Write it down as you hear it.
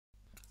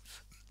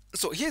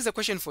So here's a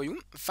question for you.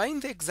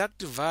 Find the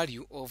exact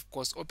value of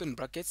cos open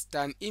brackets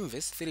tan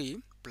inverse 3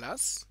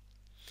 plus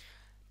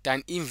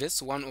tan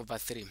inverse 1 over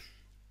 3.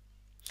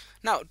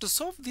 Now to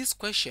solve this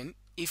question,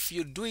 if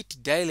you do it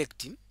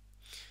directly,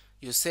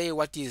 you say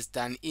what is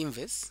tan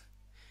inverse.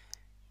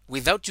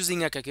 Without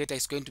using a calculator,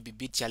 it's going to be a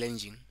bit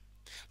challenging.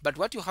 But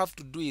what you have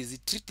to do is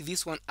treat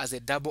this one as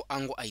a double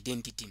angle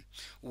identity,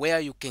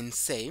 where you can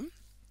say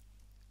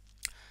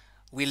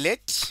we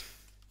let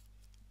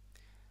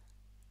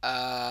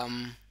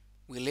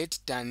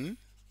tan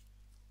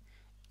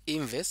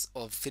inverse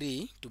of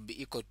 3 to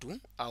be equal to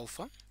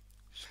alpha,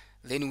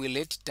 then we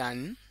let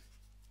tan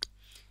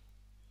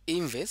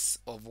inverse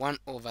of 1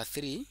 over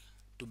 3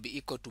 to be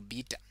equal to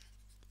beta.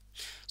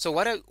 So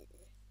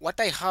what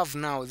I have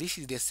now, this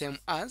is the same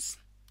as,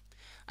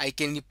 I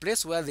can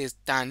replace where there's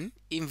tan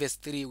inverse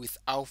 3 with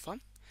alpha,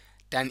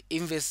 tan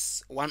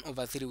inverse 1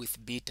 over 3 with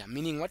beta,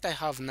 meaning what I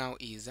have now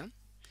is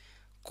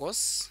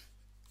cos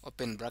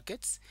open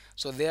brackets,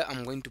 so there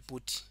I'm going to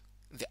put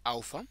the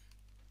alpha,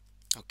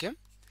 okay,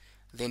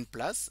 then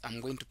plus I'm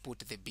going to put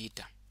the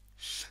beta.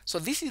 So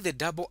this is the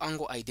double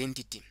angle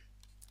identity.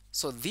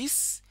 So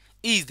this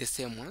is the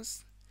same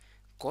as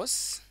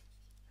cos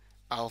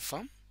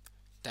alpha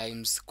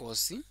times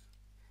cos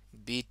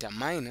beta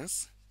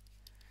minus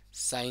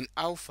sine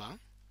alpha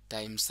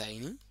times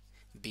sine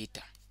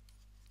beta.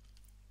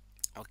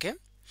 Okay,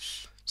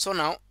 so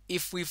now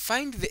if we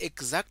find the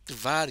exact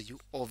value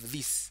of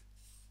this,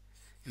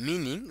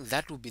 meaning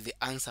that will be the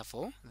answer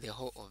for the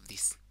whole of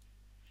this,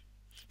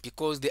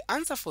 because the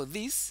answer for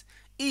this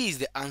is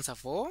the answer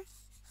for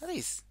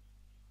this.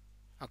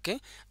 Okay,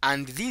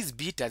 and these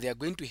beta, they are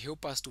going to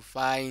help us to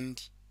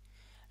find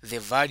the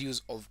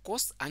values of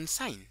cos and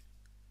sine.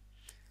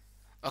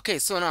 Okay,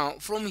 so now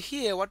from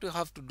here what we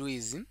have to do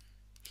is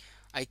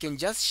I can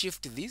just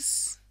shift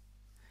this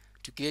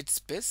to create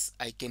space.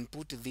 I can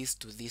put this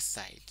to this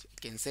side. I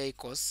can say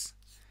cos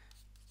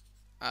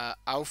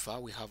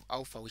alpha, we have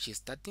alpha which is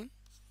 13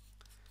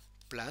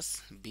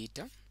 plus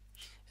beta.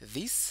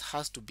 This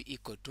has to be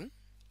equal to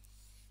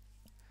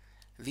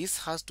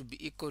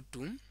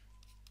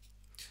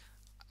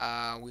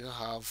we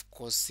have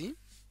cos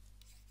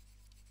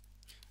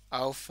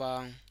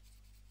alpha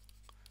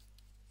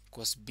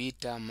cos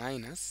beta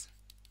minus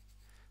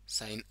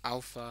sine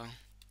alpha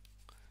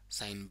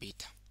sine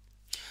beta.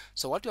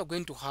 So what we are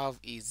going to have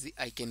is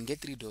I can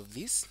get rid of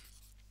this.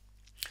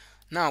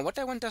 Now what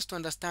I want us to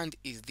understand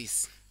is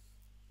this.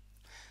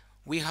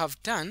 We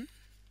have tan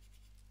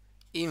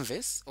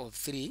inverse of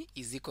 3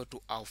 is equal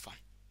to alpha.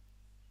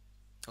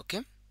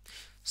 Okay,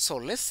 so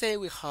let's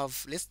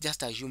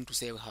just assume to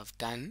say we have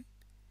tan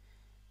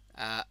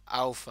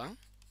alpha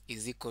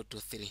is equal to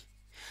 3.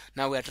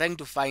 Now we are trying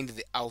to find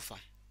the alpha.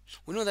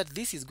 We know that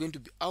this is going to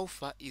be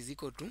alpha is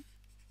equal to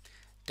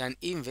tan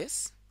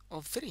inverse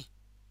of 3,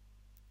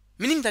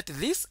 meaning that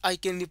this I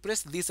can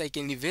replace this, I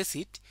can reverse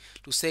it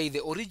to say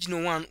the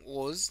original one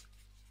was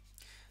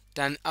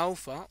tan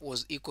alpha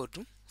was equal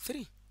to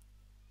 3.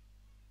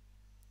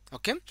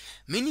 Okay,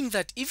 meaning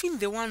that even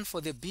the one for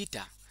the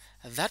beta,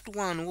 that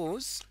one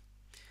was,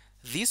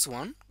 this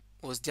one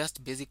was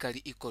just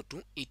basically equal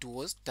to, it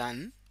was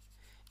tan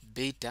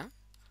beta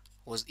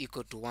was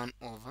equal to 1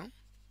 over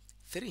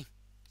 3.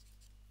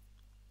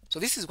 So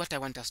this is what I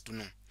want us to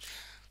know.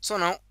 So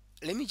now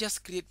let me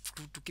just create,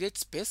 to create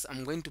space,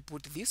 I'm going to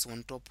put this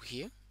on top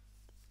here,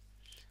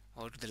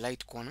 or to the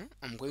right corner.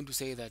 I'm going to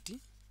say that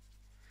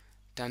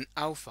tan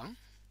alpha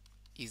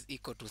is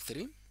equal to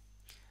 3,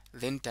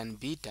 then tan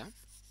beta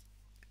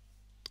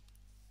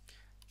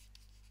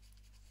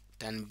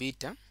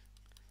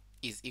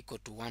is equal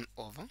to 1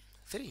 over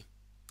 3.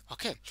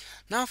 Okay,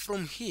 now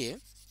from here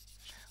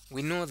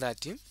we know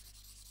that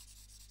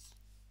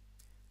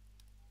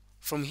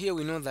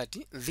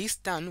this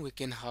tan we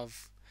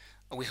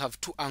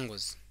have two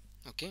angles,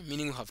 okay,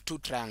 meaning we have two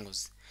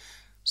triangles.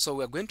 So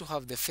we are going to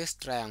have the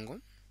first triangle,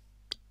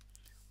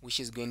 which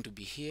is going to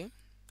be here.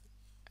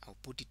 I'll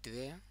put it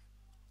there.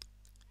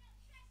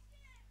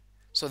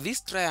 So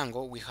this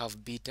triangle we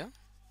have beta,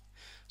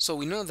 so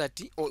we know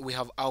that we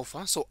have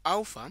alpha. So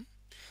alpha,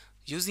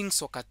 using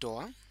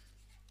SOHCAHTOA,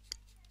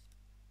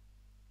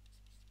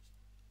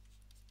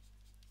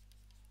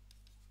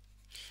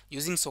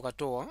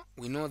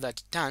 we know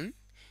that tan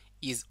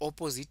is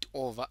opposite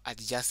over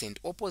adjacent.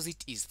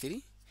 Opposite is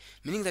 3,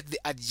 meaning that the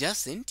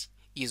adjacent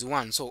is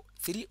 1. So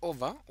 3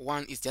 over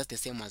 1 is just the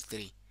same as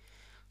 3.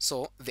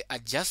 So the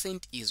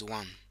adjacent is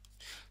 1.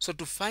 So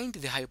to find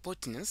the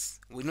hypotenuse,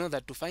 we know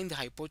that to find the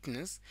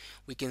hypotenuse,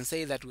 we can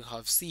say that we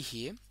have C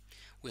here,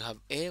 we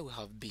have A, we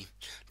have B.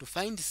 To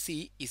find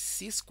C is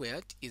C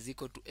squared is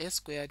equal to A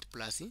squared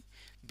plus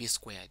B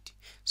squared.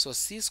 So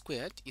C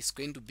squared is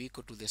going to be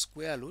equal to the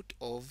square root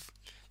of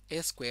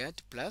A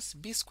squared plus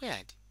B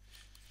squared.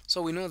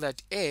 So we know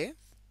that A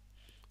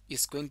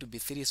is going to be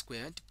 3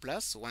 squared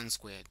plus 1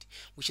 squared,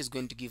 which is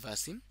going to give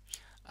us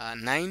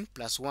 9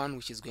 plus 1,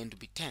 which is going to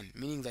be 10,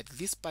 meaning that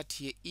this part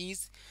here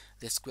is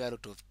the square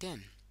root of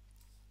 10.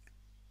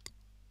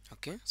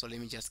 Okay, so let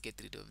me just get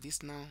rid of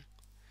this now.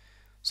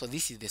 So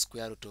this is the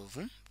square root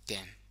of 10.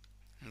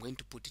 I'm going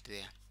to put it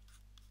there.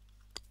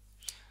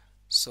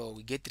 So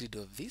we get rid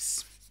of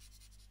this.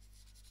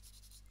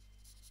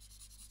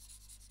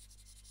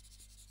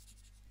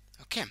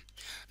 Okay,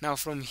 now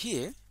from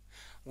here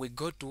we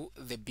go to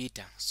the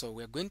beta. So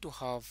we're going to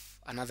have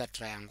another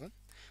triangle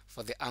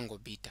for the angle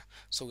beta.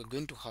 So we're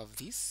going to have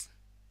this.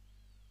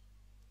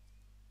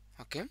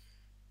 Okay,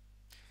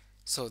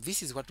 so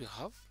this is what we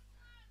have.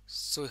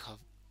 So we have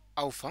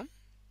alpha,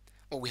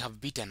 or we have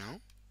beta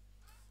now.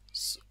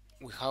 So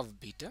we have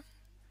beta.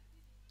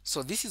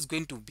 So this is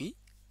going to be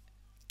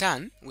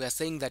tan. We are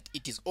saying that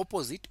it is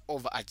opposite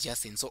over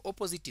adjacent. So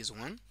opposite is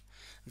 1,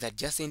 the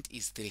adjacent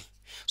is 3.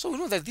 So we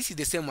know that this is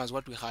the same as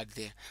what we had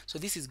there. So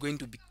this is going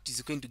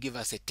to give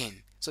us a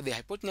 10. So the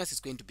hypotenuse is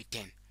going to be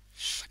 10.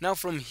 Now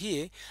from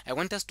here, I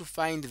want us to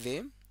find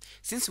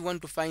since we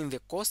want to find the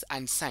cos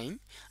and sine,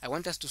 I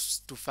want us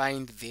to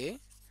find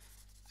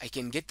I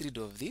can get rid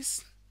of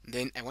this.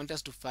 Then I want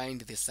us to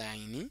find the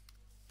sine.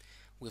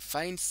 We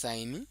find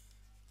sine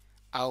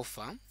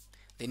alpha.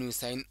 Then we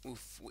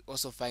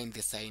also find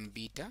the sine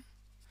beta.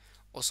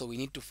 Also we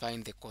need to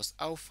find the cos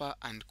alpha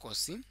and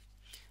cosine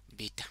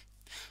beta.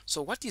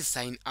 So what is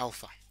sine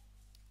alpha?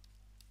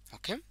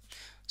 Okay,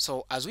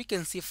 so as we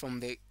can see from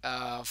the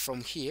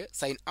from here,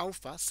 sine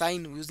alpha,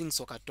 sine using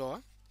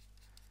SOHCAHTOA,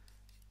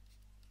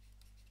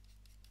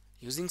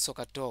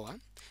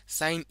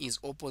 sine is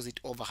opposite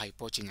over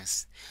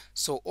hypotenuse.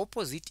 So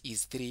opposite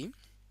is 3,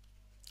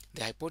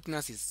 the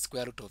hypotenuse is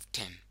square root of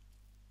 10.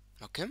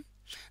 Okay,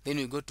 then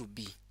we go to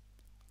B,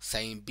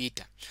 sine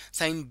beta.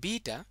 Sine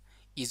beta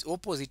is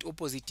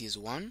opposite is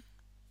 1.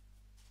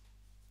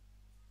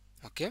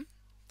 Okay,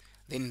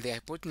 then the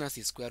hypotenuse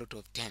is square root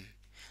of 10.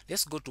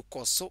 Let's go to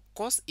cos. So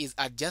cos is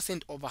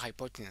adjacent over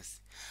hypotenuse.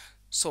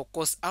 So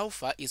cos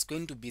alpha is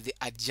going to be the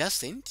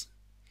adjacent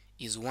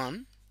is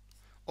 1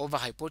 over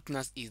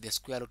hypotenuse is the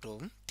square root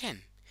of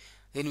 10.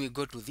 Then we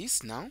go to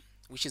this now,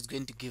 which is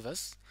going to give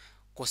us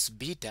cos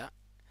beta,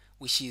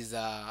 which is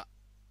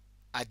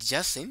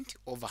adjacent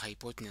over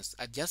hypotenuse.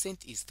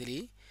 Adjacent is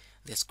 3,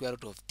 the square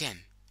root of 10.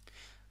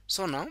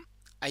 So now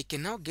I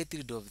can now get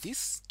rid of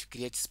this to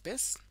create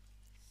space.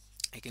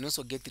 I can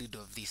also get rid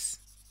of this.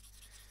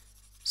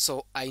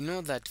 So I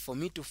know that for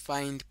me to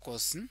find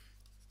cos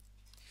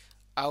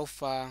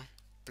alpha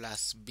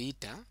plus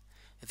beta,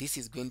 this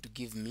is going to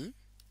give me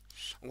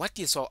what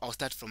is, so I'll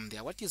start from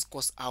there. What is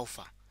cos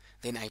alpha?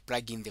 Then I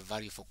plug in the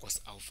value for cos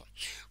alpha.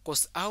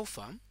 Cos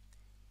alpha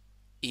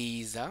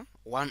is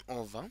 1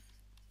 over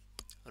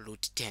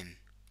root 10.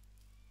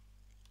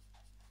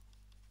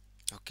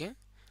 Okay,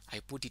 I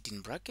put it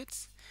in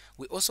brackets.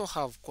 We also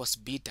have cos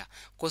beta.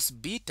 Cos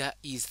beta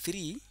is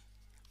 3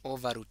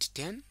 over root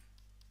 10.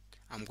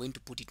 I'm going to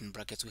put it in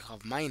brackets. We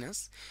have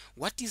minus.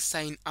 What is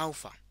sine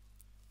alpha?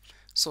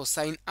 So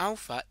sine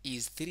alpha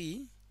is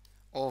 3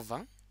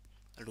 over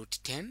root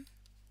 10.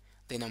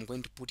 Then I'm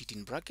going to put it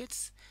in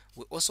brackets.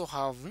 We also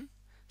have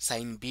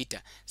sine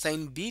beta.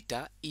 Sine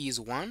beta is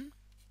 1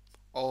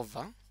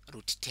 over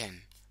root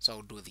 10. So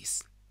I'll do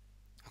this.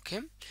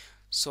 Okay,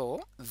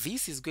 so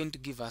this is going to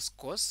give us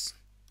cos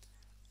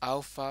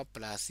alpha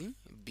plus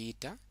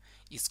beta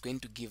is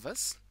going to give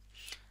us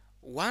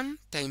 1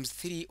 times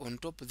 3 on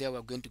top there.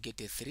 We're going to get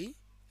a 3,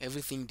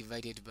 everything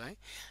divided by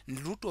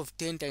root of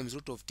 10 times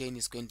root of 10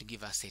 is going to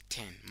give us a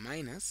 10,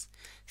 minus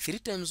 3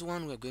 times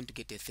 1, we're going to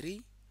get a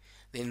 3.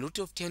 Then root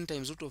of 10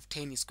 times root of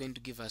 10 is going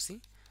to give us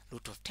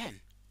root of 10.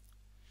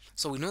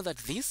 So we know that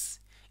this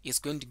is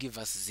going to give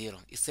us 0.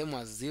 It's same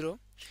as 0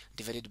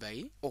 divided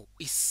by,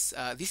 this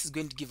is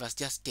going to give us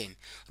just 10.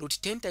 Root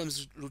 10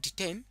 times root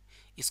 10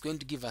 is going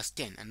to give us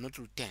 10 and not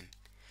root 10.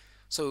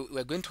 So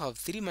we're going to have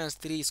 3 minus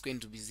 3 is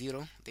going to be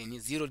 0. Then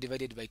 0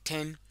 divided by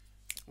 10,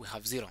 we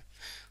have 0.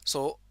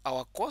 So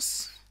our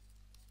cos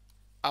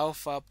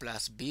alpha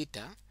plus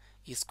beta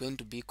is going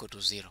to be equal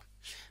to 0.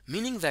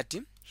 Meaning that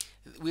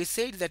we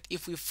said that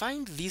if we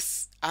find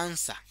this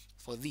answer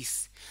for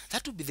this,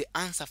 that would be the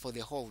answer for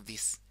the whole of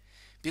this.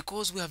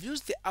 Because we have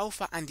used the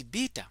alpha and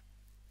beta.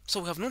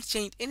 So we have not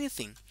changed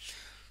anything.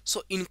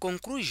 So in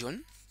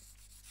conclusion,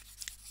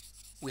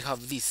 we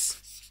have this.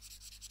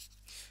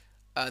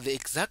 The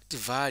exact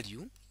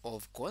value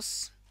of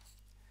cos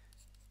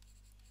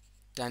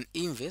tan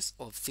inverse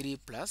of 3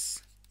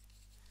 plus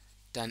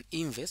tan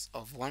inverse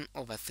of 1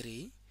 over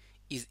 3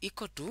 is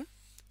equal to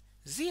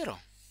 0.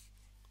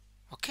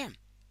 Okay,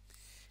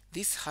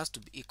 this has to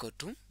be equal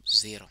to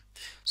 0.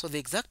 So the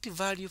exact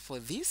value for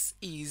this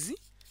is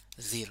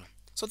 0.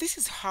 So this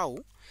is how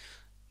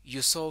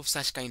you solve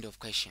such kind of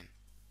question.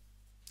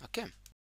 Okay.